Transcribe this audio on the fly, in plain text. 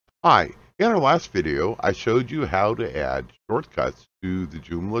Hi, in our last video, I showed you how to add shortcuts to the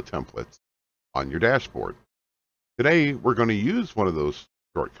Joomla templates on your dashboard. Today, we're going to use one of those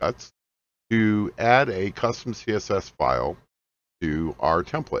shortcuts to add a custom CSS file to our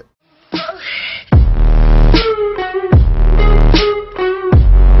template.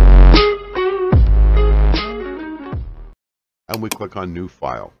 And we click on New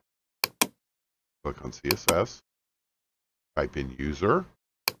File. Click on CSS, type in user,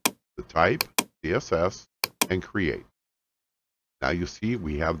 the type, CSS, and create. Now you see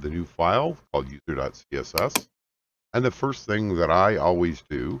we have the new file called user.css. And the first thing that I always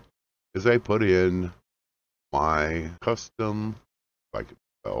do is I put in my custom, if I could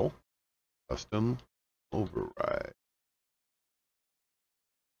spell, custom override.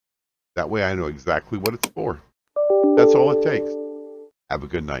 That way I know exactly what it's for. That's all it takes. Have a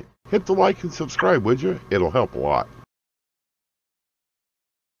good night. Hit the like and subscribe, would you? It'll help a lot.